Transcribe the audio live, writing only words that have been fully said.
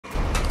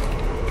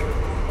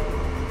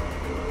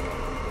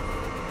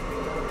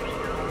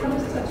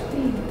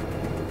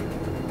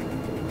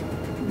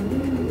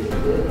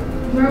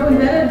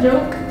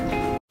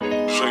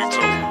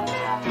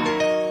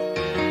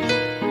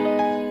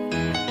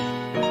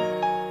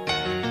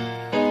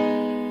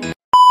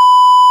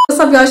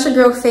up, y'all? It's your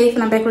girl Faith,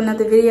 and I'm back with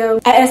another video.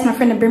 I asked my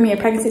friend to bring me a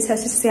pregnancy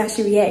test just to see how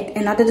she react,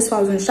 and I did this while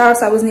I was in the shower,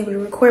 so I wasn't able to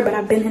record, but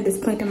I've been had this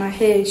point in my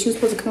head. She was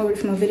supposed to come over to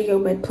film a video,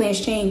 but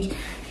plans changed.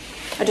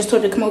 I just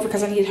told her to come over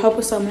because I needed help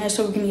with something. I just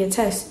told her to give me a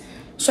test.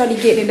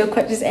 Shawty getting no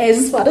questions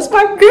asked. That's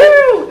my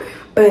girl.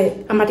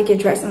 But I'm about to get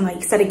dressed and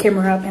like set the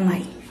camera up and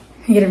like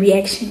get a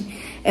reaction,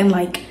 and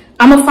like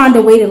I'm gonna find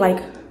a way to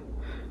like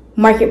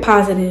mark it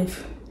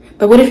positive.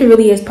 But what if it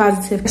really is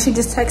positive? She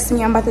just texted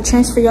me. I'm about to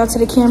transfer y'all to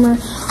the camera.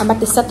 I'm about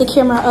to set the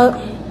camera up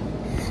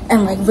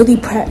and like really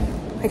prep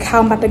like how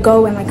I'm about to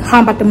go and like how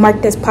I'm about to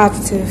mark this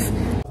positive.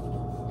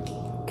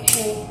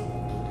 Okay,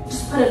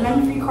 just put a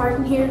memory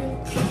card in here.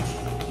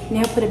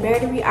 Now put a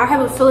battery. I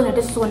have a feeling that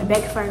this is going to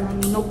backfire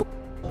on me. No,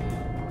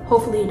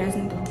 hopefully it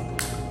doesn't though.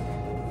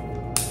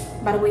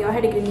 By the way, I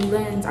had to get a new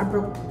lens.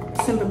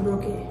 Simba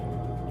broke it.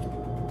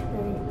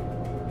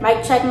 Right.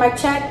 Mic check, mic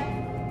check.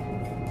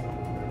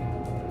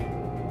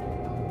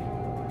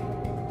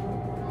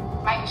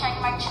 Mic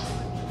check, mic check.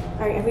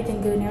 All right,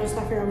 everything good. Now I just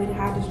gotta figure out a way to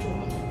hide this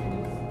drawer.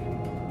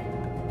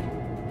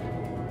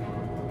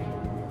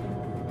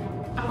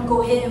 I'm gonna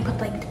go ahead and put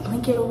like the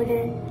blanket over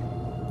there.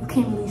 You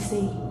can't really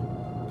see.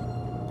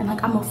 And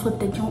like I'm gonna flip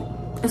the joint.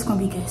 It's gonna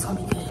be good. It's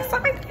gonna be good.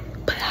 Sorry.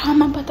 But how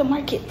am I about to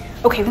mark it?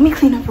 Okay, let me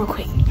clean up real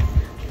quick.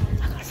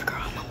 I gotta figure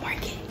out how I'm gonna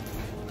mark it.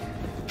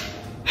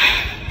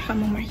 I'm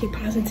gonna mark it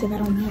positive. I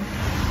don't know.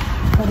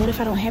 But what if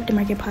I don't have to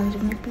mark it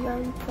positive? Might be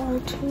already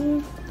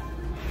positive.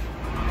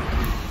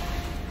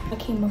 I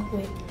came up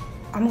with,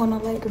 I'm gonna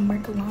like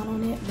mark a line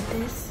on it with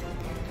this,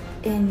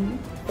 and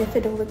if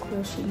it don't look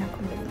real, she not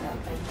gonna really know.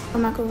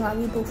 I'm not gonna lie,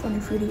 we both on the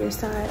fruitier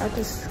side. I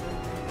just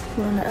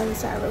went on the other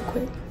side real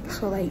quick,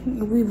 so like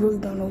we really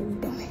don't know what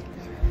we're doing.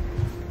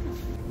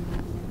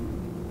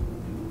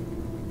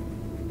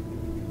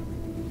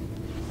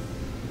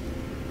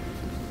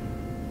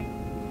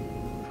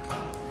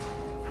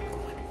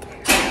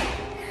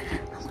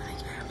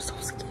 I'm so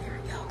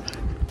scared, yo.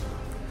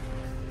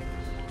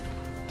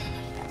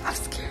 I'm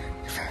scared.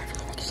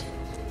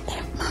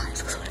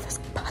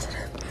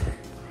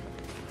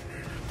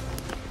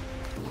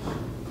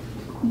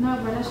 No,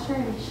 bro, that's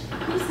trash.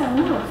 He said,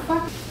 what the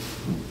fuck?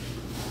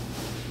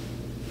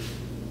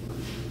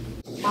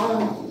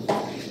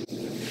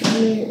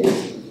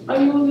 Are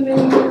you looking at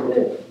me like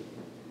that?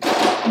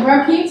 Bro,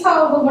 can you tell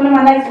what one of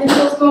my next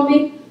videos gonna be?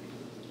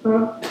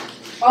 Huh?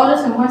 All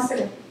this in one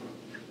sitting.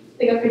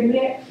 Think I could do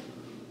that?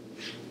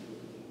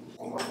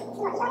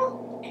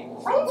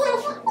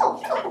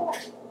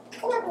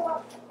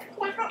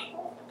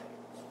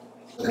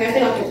 Okay, I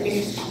think I can do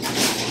it.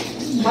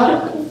 What?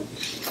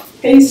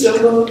 Hey, so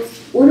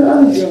what the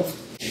other girl?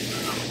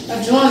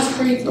 A John's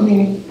crazy. I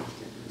mean,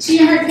 she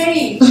in her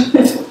cage.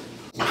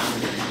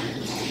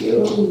 Yo,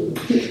 I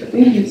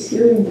think he's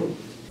scaring me.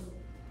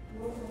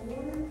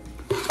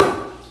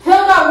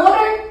 Hell got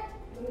water?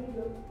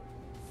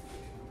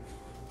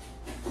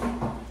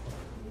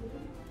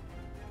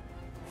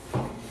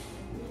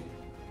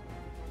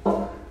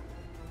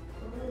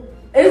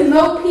 It's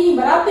no pee,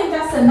 but I don't think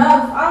that's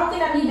enough. I don't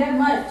think I need that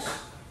much.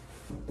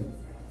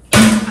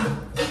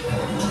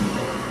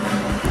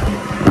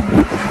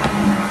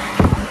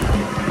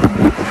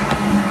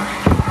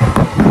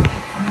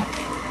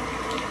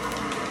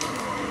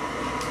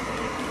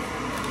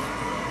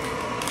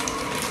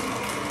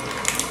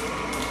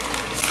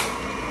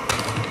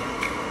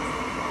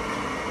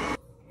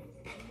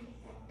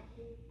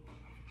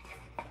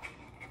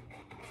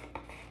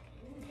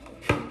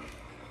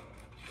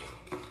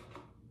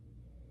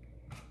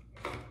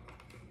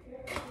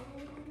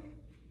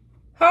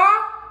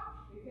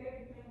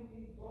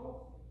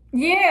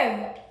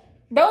 Yeah,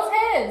 those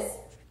his.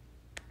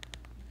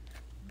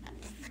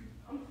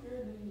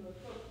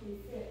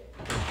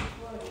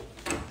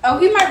 Oh,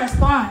 he might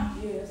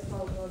respond. Yeah, that's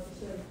probably what to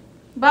say.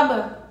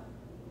 Bubba.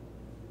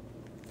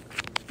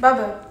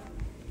 Bubba.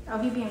 Oh,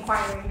 he being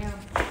quiet right now.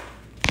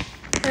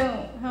 He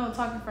don't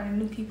talk in front of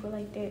new people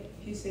like that.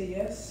 He said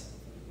yes?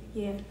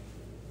 Yeah.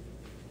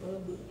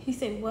 Bubba. He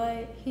said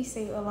what? He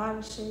said a lot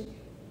of shit.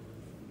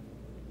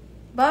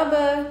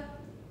 Bubba.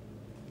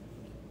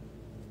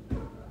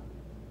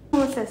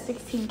 What's that?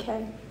 16K.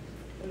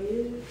 Oh,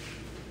 yeah?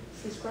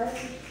 Subscribe?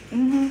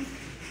 Mm-hmm.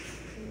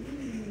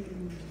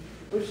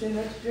 What's your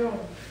next job?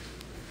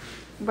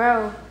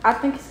 Bro, I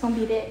think it's gonna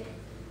be that.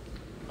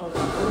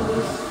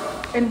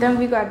 Oh, And then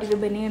we gotta do the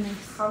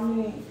bananas. how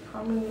many,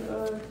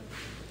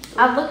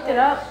 I looked it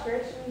up.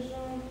 scratchings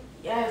on?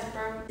 Yes,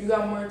 bro. You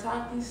got more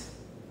Takis?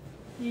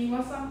 Yeah, you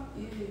want some?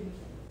 Yeah.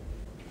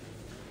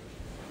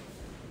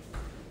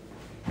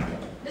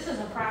 This is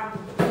a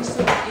problem. You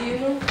still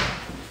eating them?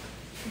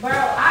 Bro,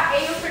 I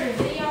ate them for the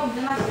video,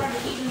 then I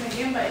started eating them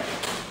again, but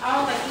I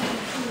don't like eating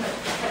too much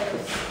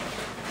because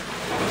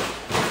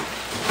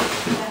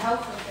the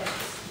health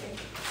effects.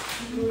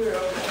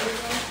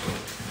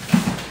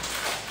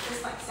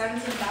 It's like $17.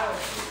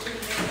 It's pretty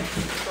good.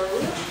 For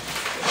real?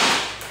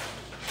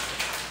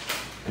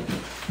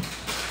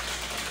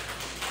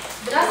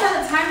 Did I set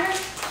a timer?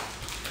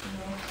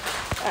 No.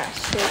 Ah,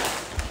 shit.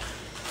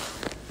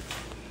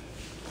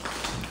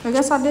 I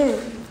guess I did.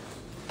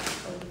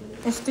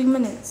 It's 3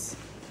 minutes.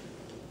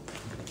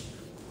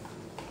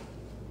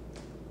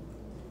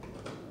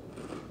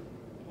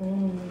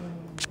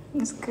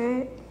 It's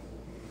good.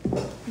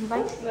 You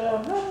like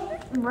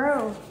it?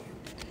 Bro,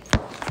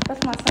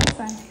 that's my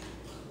son.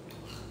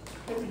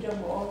 Maybe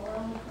jump all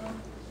around.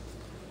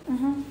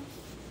 Mm-hmm.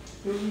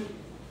 You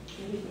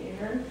getting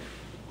hurt?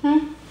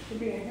 Hmm? You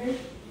getting hurt?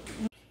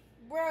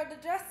 Bro,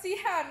 did y'all see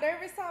how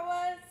nervous I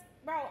was?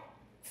 Bro,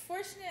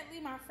 fortunately,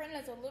 my friend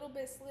is a little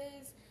bit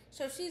sliz.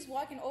 So she's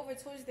walking over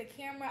towards the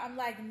camera. I'm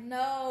like,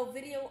 no,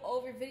 video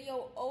over,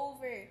 video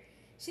over.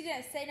 She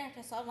didn't say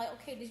nothing, so I'm like,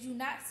 okay, did you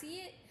not see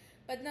it?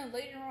 But then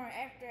later on,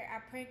 after I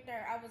pranked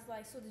her, I was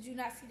like, so did you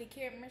not see the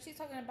camera? She's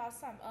talking about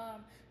something.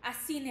 I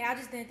seen it. I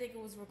just didn't think it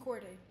was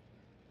recorded.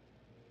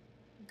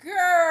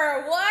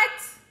 Girl, what?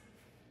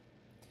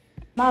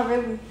 Not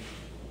really.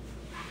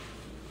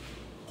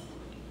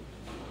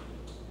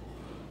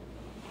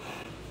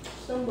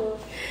 Simba,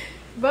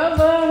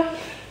 Bubba.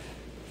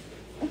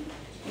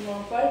 you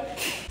wanna fight?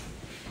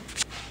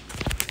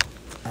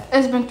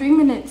 It's been 3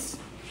 minutes.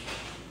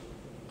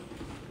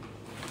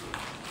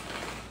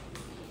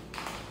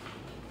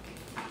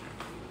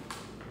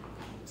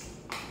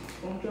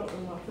 Don't jump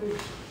in my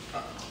face. I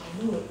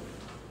knew it.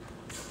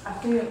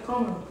 I see it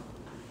coming.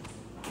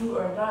 You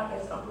are not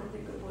as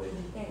unpredictable as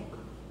you think.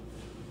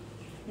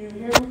 You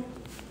hear me?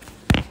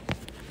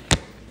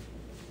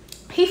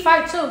 He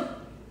fight too.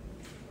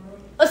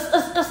 Us.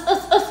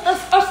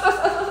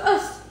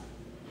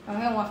 Oh,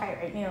 he don't want to fight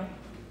right now.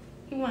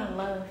 He want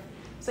love.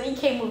 So he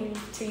came over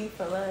to you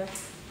for love.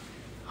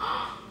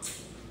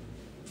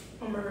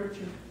 I'm gonna hurt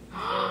you.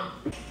 I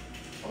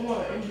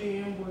want an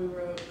Indian boy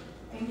rub.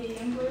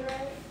 NBA boy,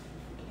 right?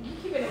 You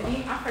keep it a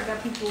name. I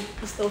forgot people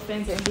who still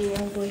fans at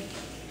NBA boy.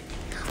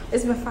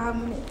 It's been 5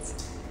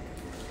 minutes.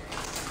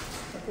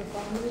 After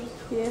 5 minutes?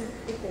 Yeah.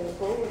 It's gonna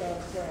go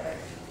outside.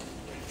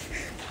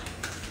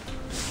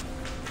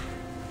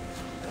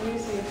 Let me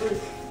see it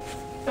first.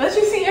 Let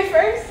you see it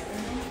first?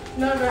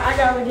 No, bro, I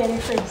gotta look at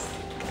it first.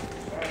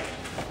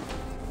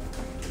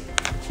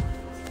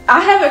 I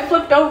have it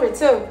flipped over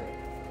too.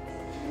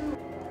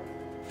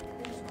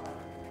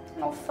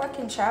 No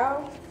fucking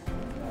child.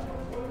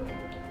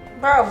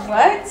 Bro,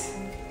 what?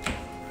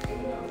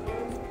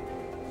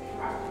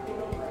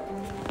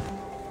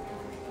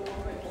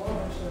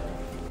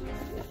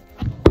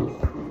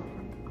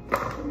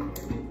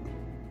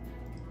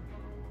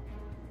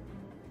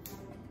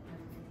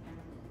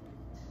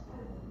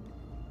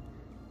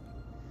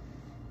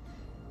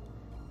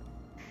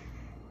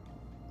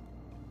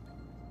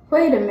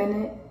 Wait a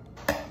minute.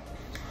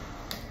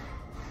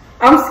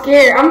 I'm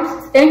scared.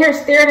 I'm in here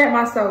staring at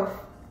myself.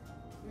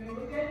 You ain't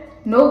look at it?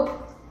 Nope.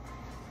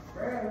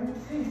 Bro, let me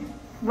see.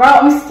 Bro,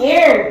 I'm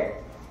scared.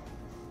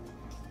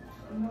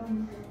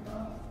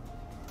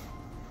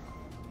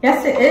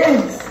 Yes, it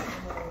is.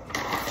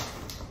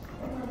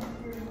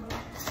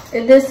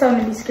 It is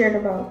something to be scared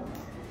about.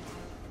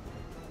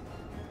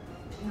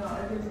 No,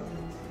 it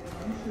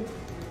isn't.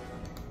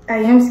 I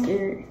am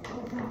scared.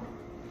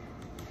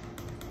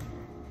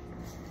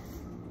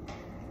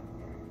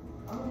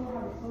 I don't know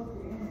how to talk to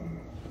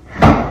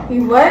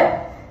you. You what?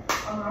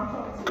 I'm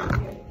talking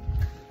to you.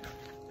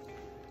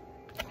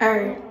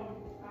 Alright.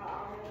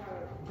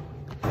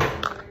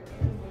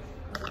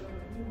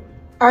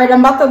 Alright, I'm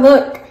about to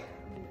look.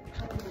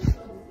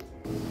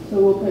 So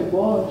we'll play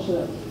ball and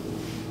shit.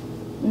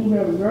 You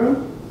grab a girl?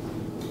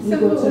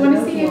 Simba, want to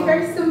see it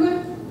first, Simba?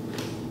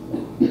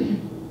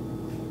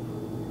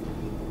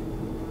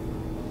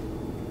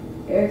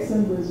 Ask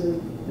Simba is your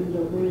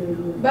boy.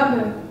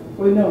 Bubba.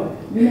 Wait, no.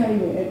 You're not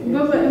even at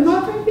Bubba, am I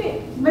perfect?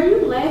 But you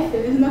laughing.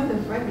 There's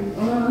nothing funny.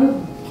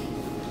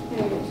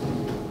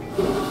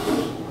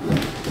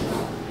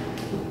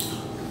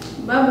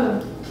 Bubba.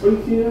 Are you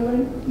seeing that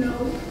lady? No.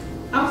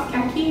 I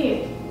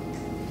can't.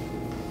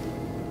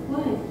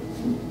 What?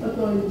 I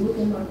thought you were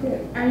looking at my cat.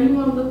 Are you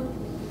gonna look?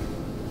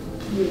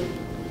 Yeah.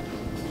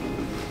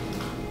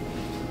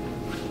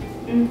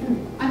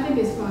 I think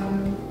it's fine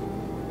though.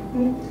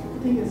 I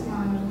think it's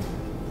fine though.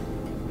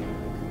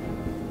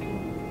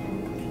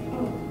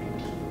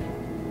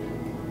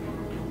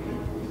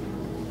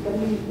 That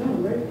means it's done,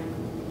 right?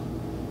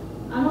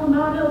 I don't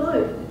know how to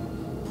look.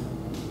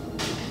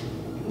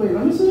 Wait,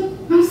 let me see.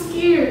 I'm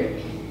scared.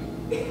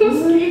 I'm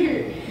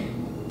scared.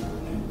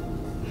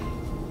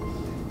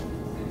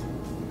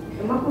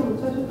 Am I supposed to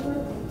touch it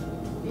first?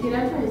 Yeah,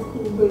 that part is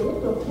cool. Wait, what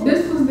the fuck?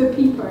 This was the P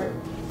part.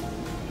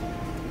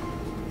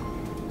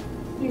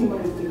 You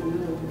might have taken it.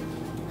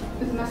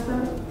 It's messed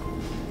up.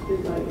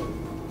 It's like,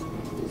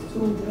 it's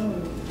too young.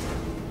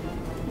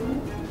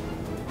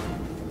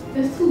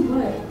 It's too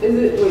what? Is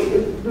it, wait,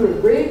 is the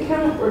red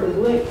count or the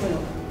leg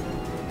count?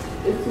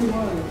 It's 2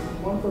 lines.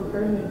 One for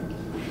pregnant.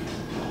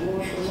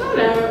 One for Shut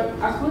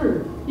up. I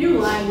swear. You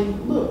lying.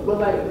 Look, but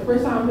like the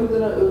first time I picked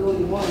it up, it was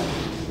only 1.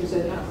 It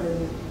said not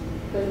pregnant.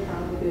 Third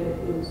time I did it,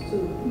 it was 2.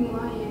 You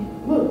lying.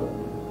 Look.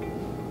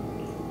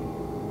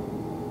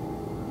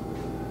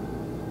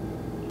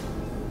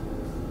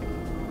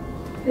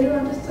 They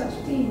don't just touch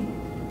me.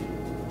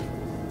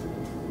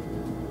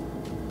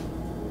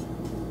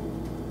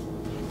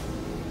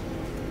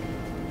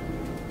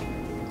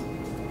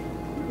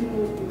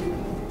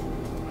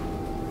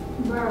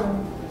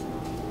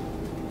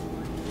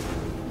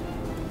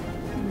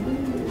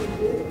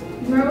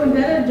 Bro, is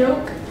that a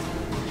joke?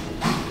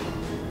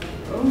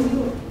 Oh,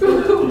 no.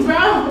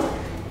 Bro.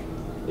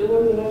 It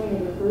wasn't on me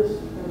the first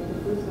time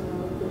I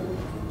looked at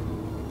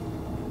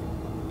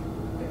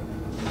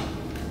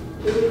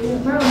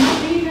it. Bro, you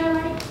see that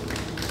right?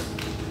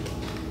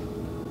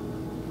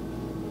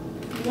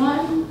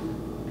 One.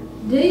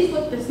 These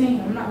look the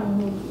same. I'm not gonna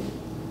move you.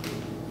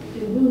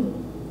 They do.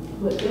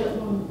 But that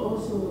one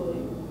also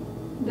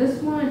like.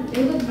 This one,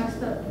 it looks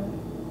messed up though.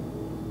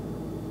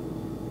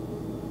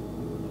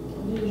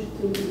 I need you to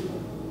take it.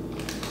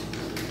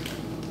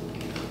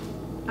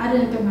 I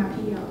didn't throw my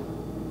pee out.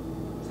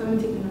 So I'm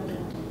gonna take another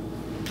one.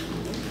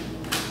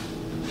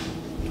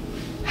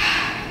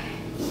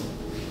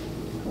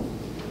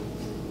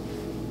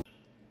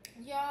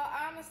 Y'all,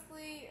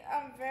 honestly,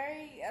 I'm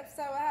very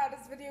upset with how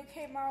this video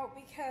came out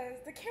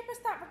because the camera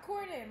stopped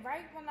recording.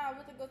 Right when I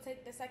went to go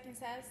take the second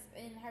test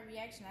and her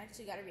reaction, I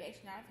actually got a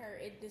reaction out of her,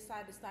 it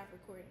decided to stop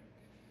recording.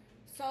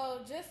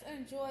 So just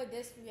enjoy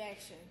this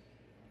reaction.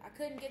 I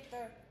couldn't get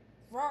the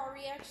raw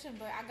reaction,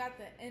 but I got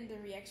the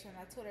ending reaction.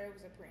 I told her it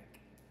was a prank.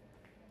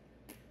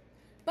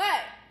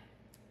 But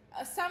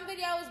some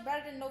video is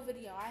better than no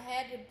video. I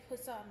had to put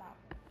something out.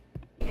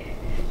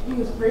 You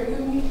was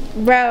pranking me?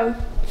 Bro.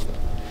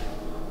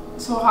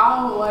 So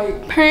how,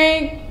 like...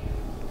 Prank.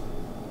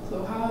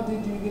 So how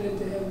did you get it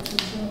to have 2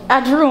 songs?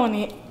 I drew on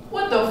it.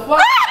 What the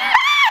fuck?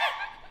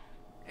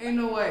 Ain't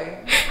no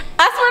way.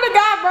 I swear to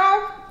God,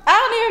 bro. I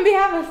don't even be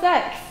having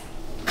sex.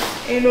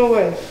 Ain't no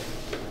way.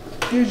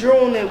 You drew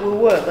on it with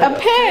what? Like A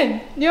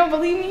pen. You don't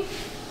believe me?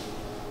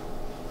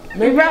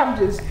 Maybe I'm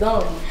just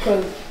dumb,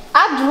 cause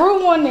I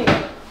drew on it.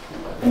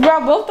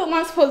 Bro, both of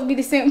them supposed to be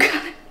the same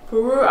color.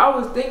 for real, I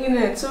was thinking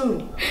that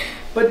too.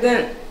 But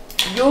then,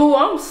 yo,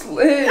 I'm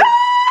slick.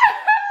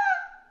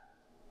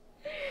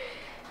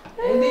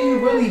 And then you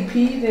really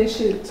peed and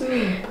shit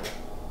too.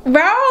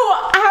 Bro,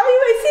 how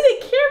you ain't see the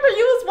camera?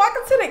 You was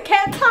walking to the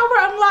cat tower.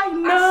 I'm like,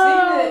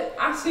 no.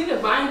 I seen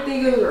it, but I didn't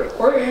think it was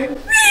recording.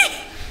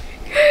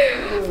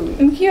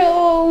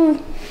 Yo.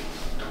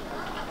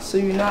 So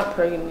you're not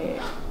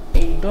pregnant,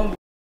 and you don't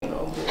be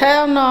no boy.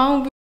 Hell no. I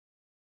don't be.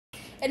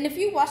 And if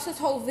you watch this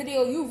whole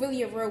video, you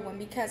really a real one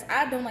because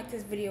I don't like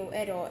this video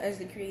at all as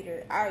the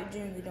creator. I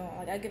genuinely don't.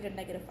 Like, I give it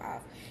a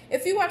 -5.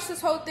 If you watch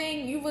this whole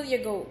thing, you really a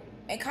GOAT.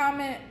 And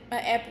comment an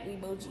apple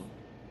emoji.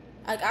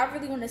 Like, I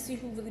really want to see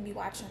who really be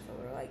watching for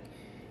real. Like,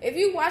 if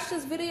you watch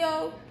this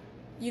video,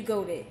 you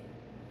GOATed.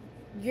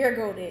 You're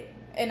GOATed.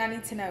 And I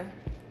need to know.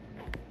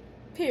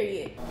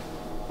 Period.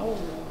 Oh.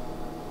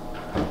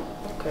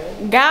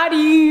 Okay. Got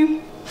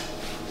him.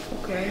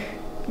 Okay.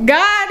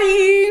 Got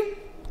him.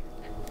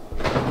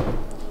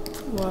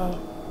 Wow.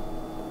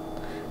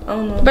 I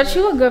don't know. But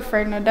you a good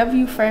friend, a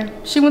W friend.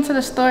 She went to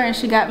the store and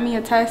she got me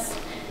a test.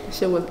 That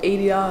shit was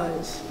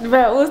 $80.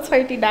 Bro, it was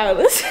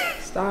 $20.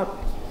 Stop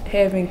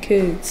having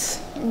kids.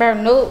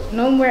 Bro,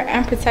 no more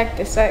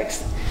unprotected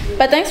sex.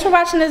 But thanks for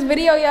watching this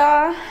video,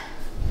 y'all.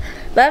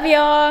 Love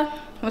y'all.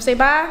 Wanna say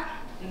bye?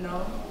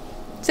 No.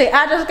 Say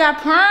I just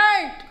got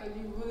pranked. Cause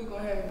you really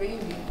gonna have a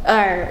baby.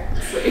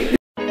 Alright.